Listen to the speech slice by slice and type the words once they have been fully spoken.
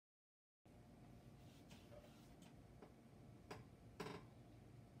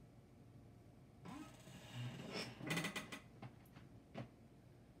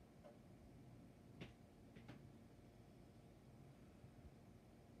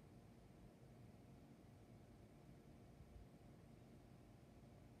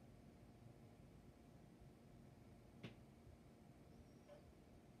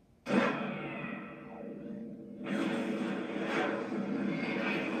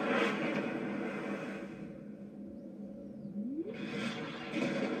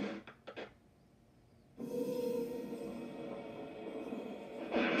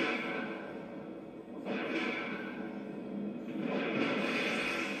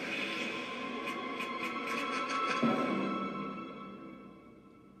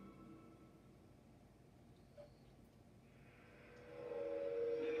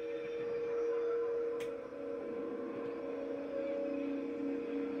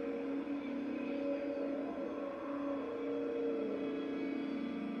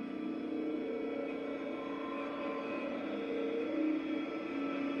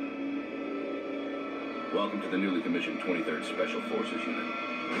Welcome to the newly commissioned 23rd Special Forces Unit.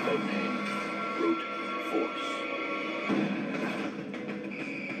 Code name, Brute Force.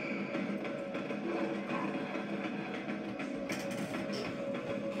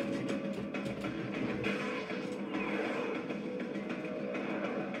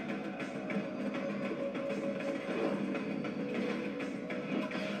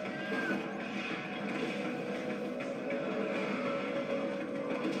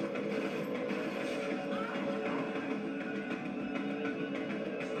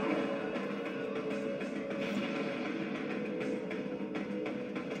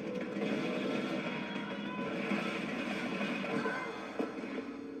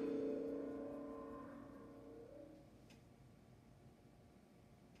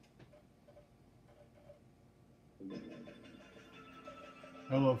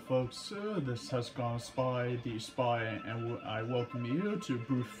 Hello folks, this has gone Spy the Spy, and I welcome you to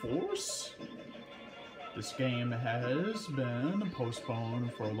Brute Force. This game has been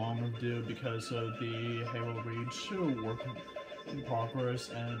postponed for a long overdue because of the Halo Reach work in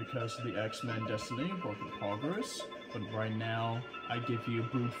progress and because of the X-Men Destiny work in progress. But right now, I give you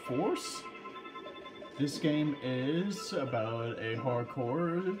Brute Force. This game is about a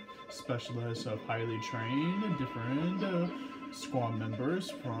hardcore specialist of highly trained different squad members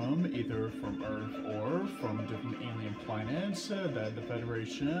from either from Earth or from different alien planets that the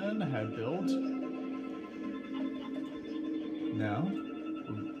Federation had built. Now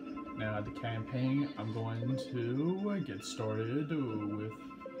at the campaign, I'm going to get started with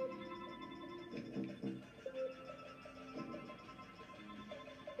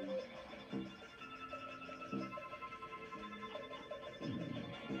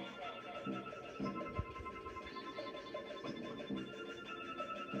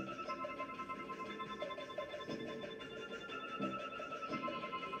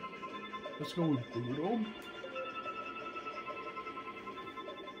let's go with brutal.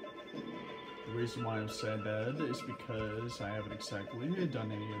 The reason why I've said that is because I haven't exactly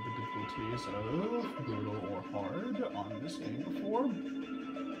done any of the difficulties of brutal or hard on this game before.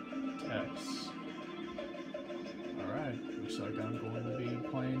 Tex. Alright, looks like I'm going to be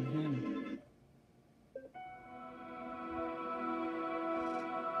playing him.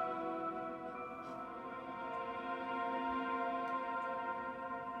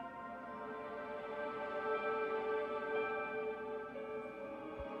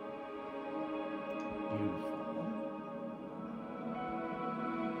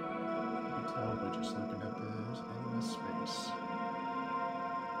 Just looking at this endless space.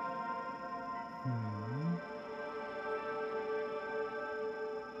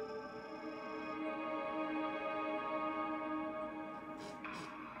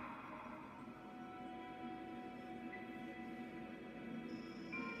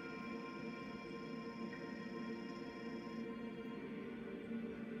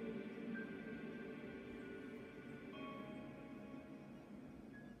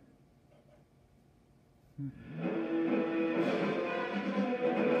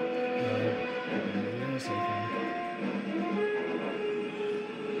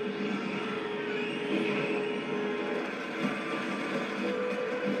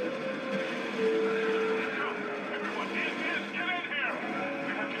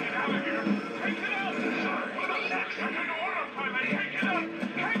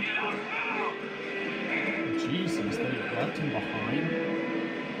 Jesus, they left him behind?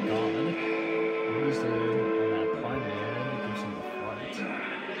 God. What is there on that planet that gives him a fright?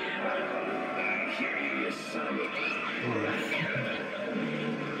 I hear you, you son of a...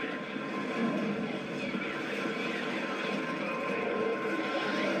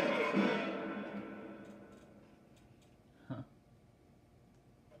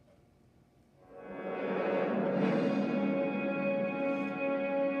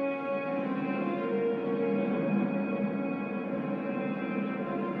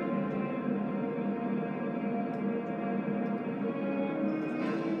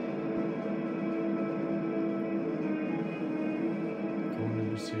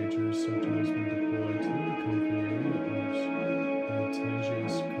 Procedures such as when deployed to the company as a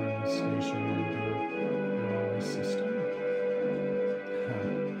Tejas current station under the system.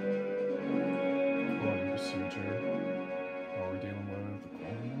 Quality procedure. While we're dealing with the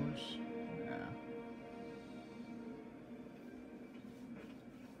Clone Wars? Nah.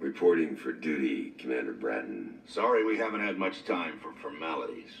 Reporting for duty, Commander Bratton. Sorry we haven't had much time for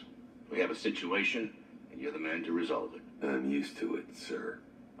formalities. We have a situation, and you're the man to resolve it. I'm used to it, sir.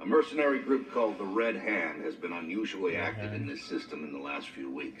 A mercenary group called the Red Hand has been unusually active in this system in the last few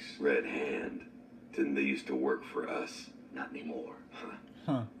weeks. Red Hand? Didn't they used to work for us? Not anymore.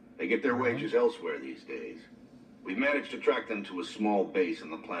 Huh. They get their wages elsewhere these days. We've managed to track them to a small base on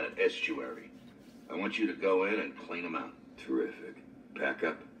the planet Estuary. I want you to go in and clean them out. Terrific. Pack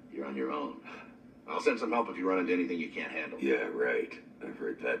up? You're on your own. I'll send some help if you run into anything you can't handle. Yeah, right. I've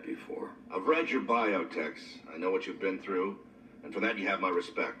heard that before. I've read your biotechs. I know what you've been through. And for that, you have my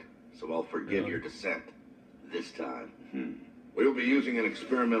respect. So I'll forgive your dissent. This time. We will be using an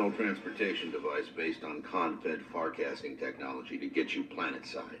experimental transportation device based on con-fed farcasting technology to get you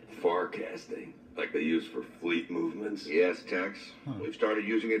planet-side. Farcasting? Like they use for fleet movements? Yes, Tex. We've started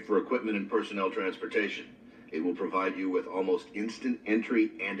using it for equipment and personnel transportation. It will provide you with almost instant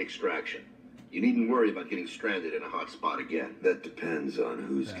entry and extraction. You needn't worry about getting stranded in a hot spot again. That depends on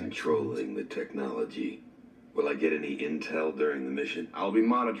who's controlling the technology. Will I get any intel during the mission? I'll be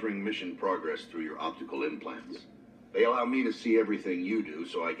monitoring mission progress through your optical implants. They allow me to see everything you do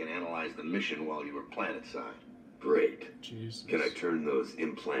so I can analyze the mission while you are planet-side. Great. Jesus. Can I turn those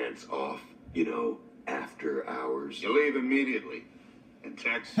implants off, you know, after hours? You leave immediately. And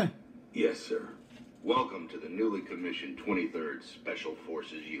Tex, Yes, sir. welcome to the newly commissioned 23rd Special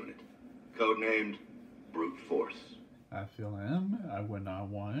Forces Unit. Codenamed Brute Force. I feel I would not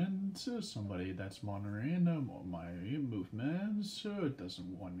want somebody that's monitoring my movements. It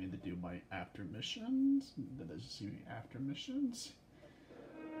doesn't want me to do my after missions. That doesn't see me after missions.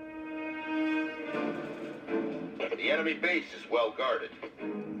 The enemy base is well guarded.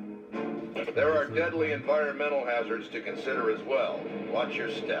 There are deadly environmental hazards to consider as well. Watch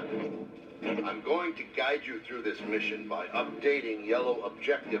your step. I'm going to guide you through this mission by updating yellow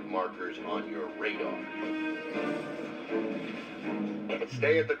objective markers on your radar.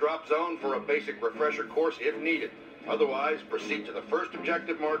 Stay at the drop zone for a basic refresher course if needed. Otherwise, proceed to the first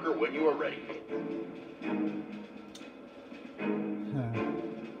objective marker when you are ready.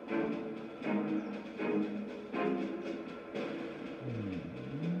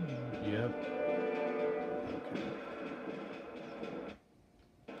 Yep. Okay.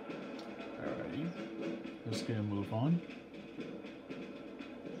 Alrighty. Let's get a move on.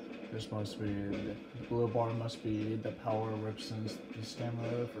 This must be, the blue bar must be the power represents the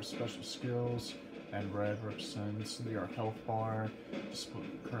stamina for special skills, and red represents your health bar.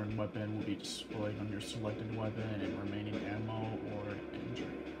 Current weapon will be displayed on your selected weapon and remaining ammo or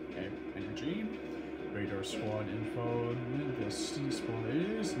energy. Radar squad info. This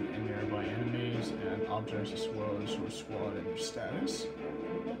displays nearby enemies and objects as well as your squad and your status.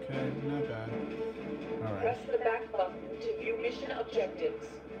 Okay, not bad. Alright. Press the back button to view mission objectives.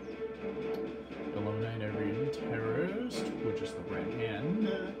 Eliminate every terrorist, which is the red hand,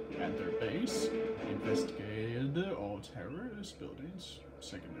 at their base. Investigate all terrorist buildings.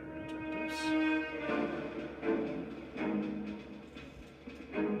 Secondary objectives.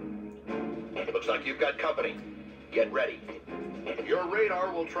 Looks like you've got company. Get ready. Your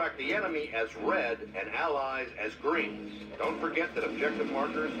radar will track the enemy as red and allies as green. Don't forget that objective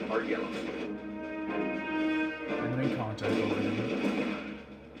markers are yellow. Enemy contact already.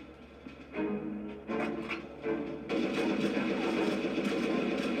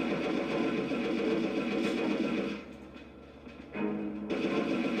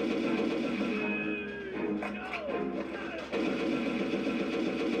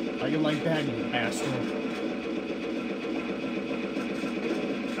 How you like that, you bastard?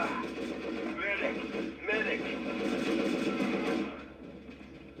 Medic!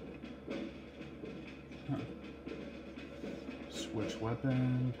 Switch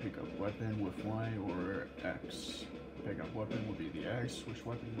weapon, pick up weapon with Y or X. Pick up weapon will be the X, switch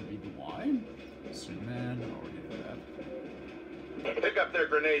weapon will be the Y. Superman, already did that. Pick up their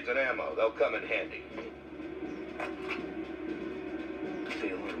grenades and ammo. They'll come in handy. Say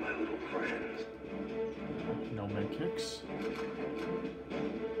hello to my little friends. No med kicks.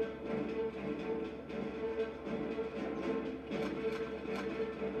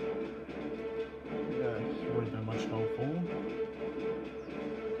 Yeah, it would have been much helpful.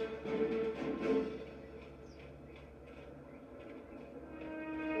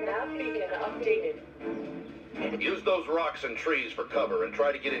 Nav beacon updated. Use those rocks and trees for cover and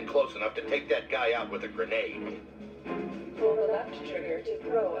try to get in close enough to take that guy out with a grenade. Pull the left trigger to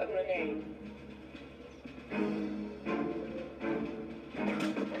throw a grenade.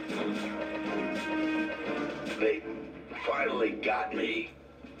 They finally got me.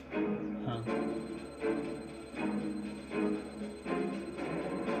 Huh.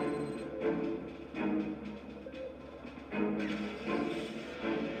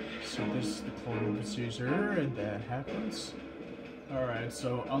 So this is the cloning procedure, and that happens. Alright,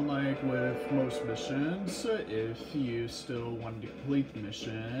 so unlike with most missions, if you still want to complete the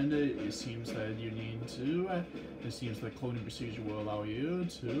mission, it seems that you need to, it seems the cloning procedure will allow you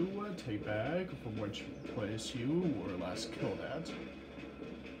to take back from which place you were last killed at.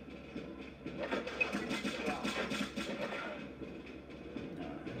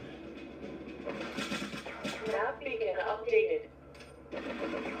 Nav beacon updated.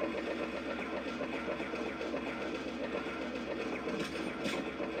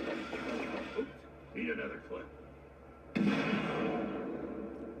 Need another clip.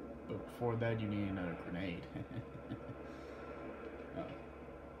 But before that, you need another grenade. Oh.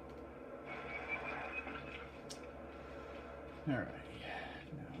 Alright,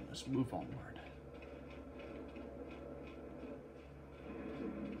 now let's move onward.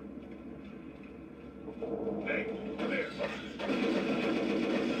 Hey, come here.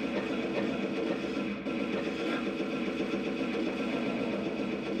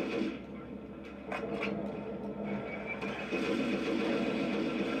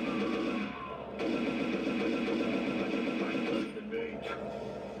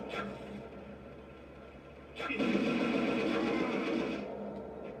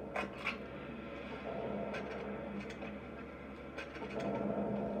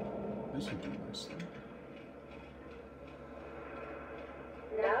 This would do nicely.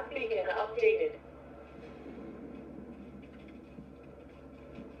 Nav beacon updated.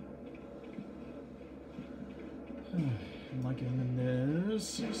 I'm liking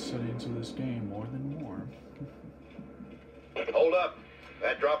this, studying to this game more than more. Hold up.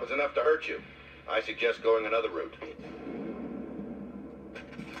 That drop is enough to hurt you. I suggest going another route.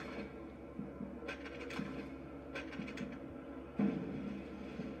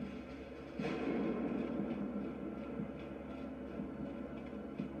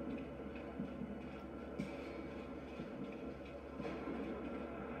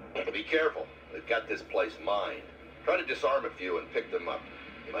 Be careful. They've got this place mined. Try to disarm a few and pick them up.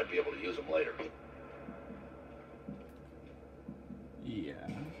 You might be able to use them later. Yeah.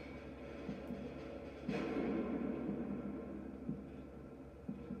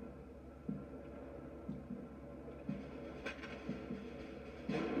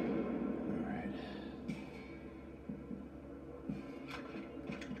 Alright.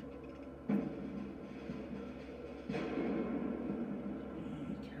 Be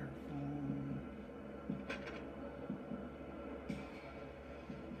careful.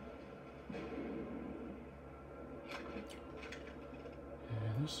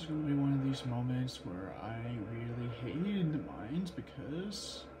 This is going to be one of these moments where I really hated the mines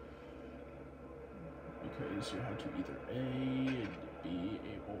because you have to either A, be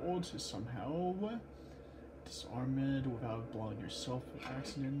able to somehow disarm it without blowing yourself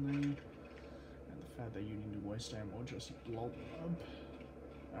accidentally, and the fact that you need to waste ammo just to blow them up.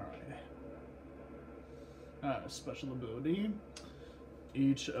 Alright. Special ability.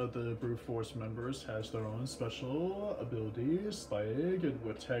 Each of the brute force members has their own special abilities, like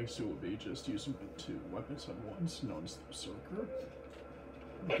with Tex it would be just using 2 weapons at once, known as the Berserker.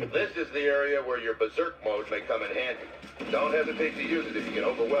 This is the area where your Berserk mode may come in handy. Don't hesitate to use it if you get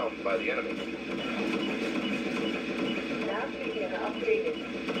overwhelmed by the enemy. Nav beacon updated.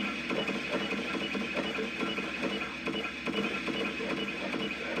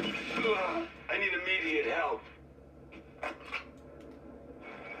 I need immediate help.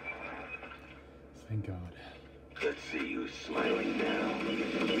 Thank God. Let's see who's smiling now.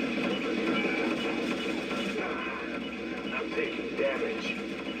 I'm taking damage.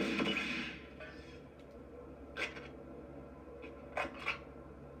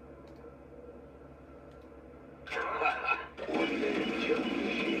 One-man jump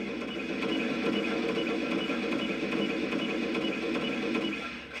machine.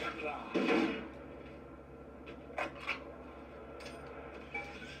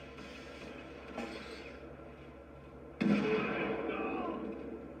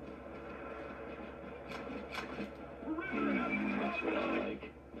 That's what I like.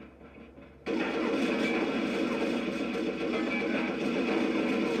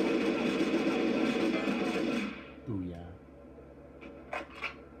 Booyah.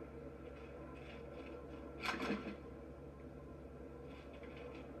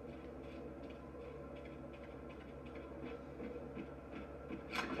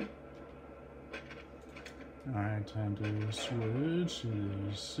 Alright, time to switch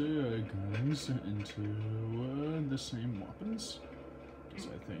these guns into the same weapons. Because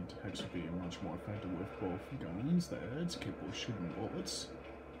I think Tex would be much more effective with both guns that's capable of shooting bullets.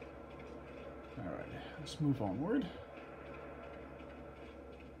 Alright, let's move onward.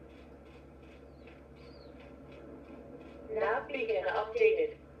 Nav beacon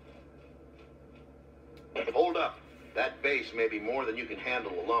Hold up. That base may be more than you can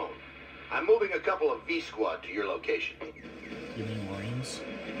handle alone. I'm moving a couple of V-Squad to your location. You mean Marines?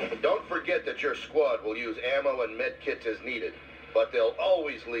 Don't forget that your squad will use ammo and med kits as needed, but they'll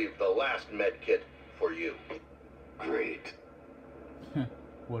always leave the last med kit for you. Great.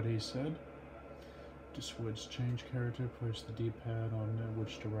 What he said? To switch, change character, place the D-pad on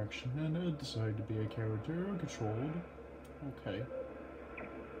which direction, and decide to be a character controlled. Okay.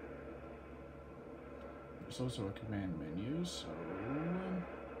 There's also a command menu, so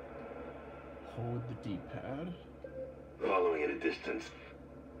hold the D-pad. Following at a distance.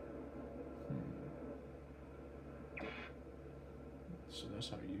 So that's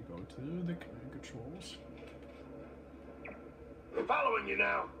how you go to the command controls. I'm following you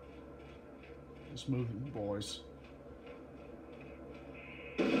now. Just moving, boys.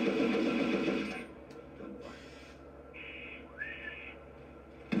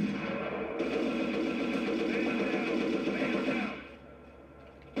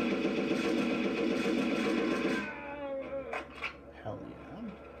 Hell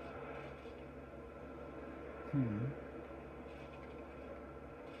yeah.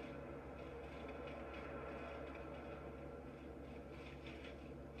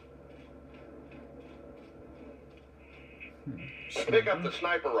 Pick up the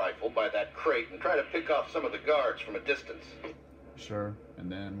sniper rifle by that crate and try to pick off some of the guards from a distance. Sure,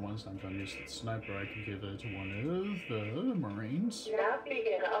 and then once I'm done using the sniper, I can give it to one of the Marines. Nav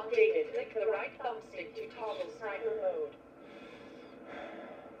beacon updated. Click the right thumbstick to toggle sniper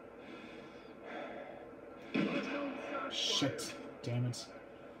mode. Shit, damn it.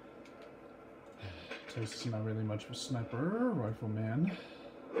 This is not really much of a sniper rifleman.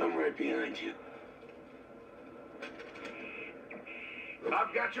 I'm right behind you.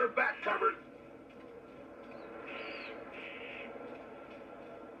 I've got your back covered.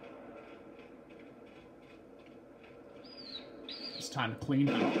 It's time to clean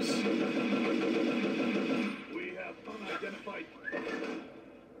house. We have unidentified.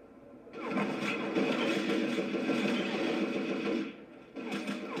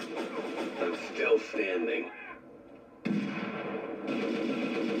 I'm still standing.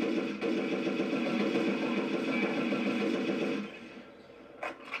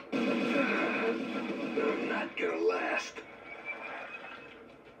 I'm not gonna last.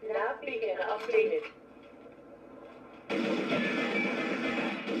 Nav beacon updated.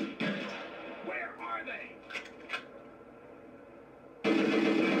 Where are they?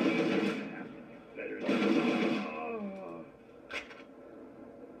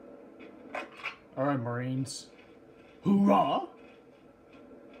 Alright, Marines. Hoorah!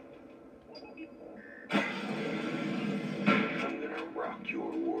 I'm gonna rock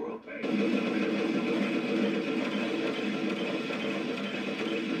your world,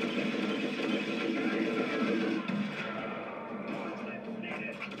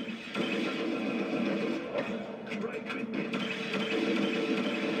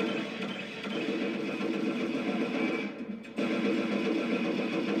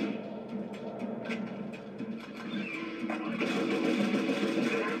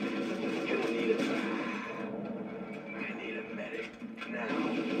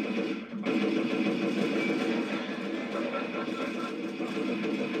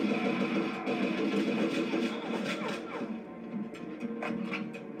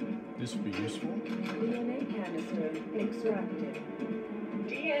 This would be useful. DNA canister extracted.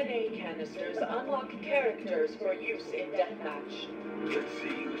 DNA canisters unlock characters for use in deathmatch. Let's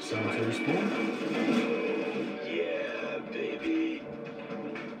see who's Sounds useful. Yeah, baby.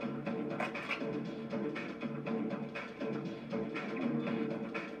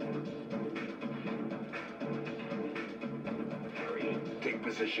 Hurry, take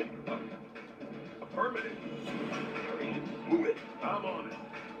position. Affirmative. Hurry, move it. I'm on it.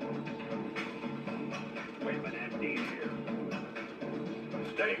 Weapon empty here.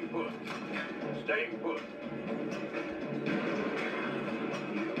 Staying put. Staying put.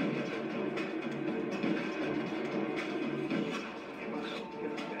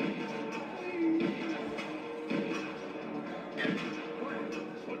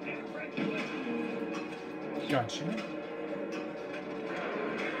 Gotcha.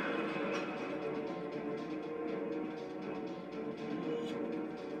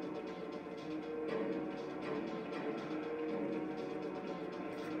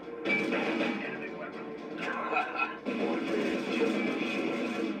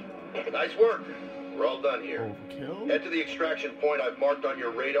 Nice work. We're all done here. Overkill. Head to the extraction point I've marked on your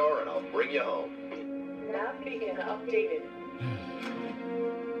radar and I'll bring you home. Nav beacon updated.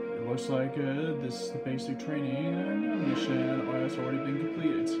 It looks like this is the basic training mission has already been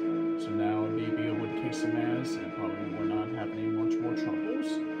completed. So now maybe it would kick kicks some ass and probably will not have any much more troubles.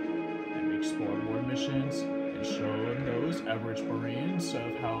 And explore more missions and show those average Marines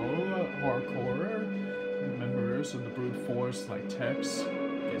of how hardcore members of the brute force like Tex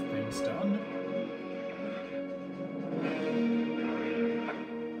get things done.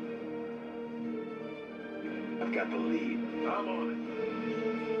 I've got the lead. I'm on it.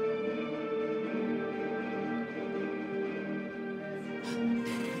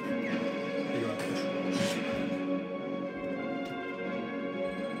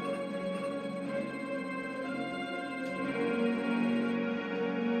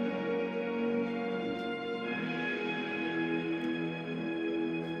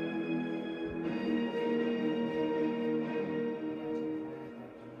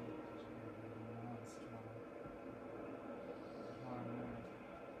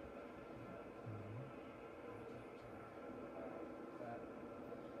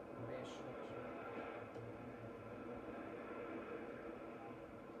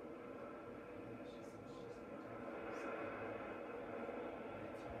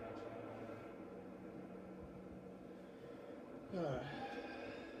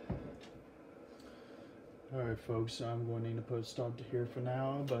 Alright folks, I'm going to need to put a stop to here for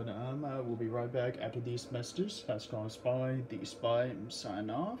now, but we'll be right back after these messages. That's called Spy, the Spy, sign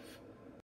off.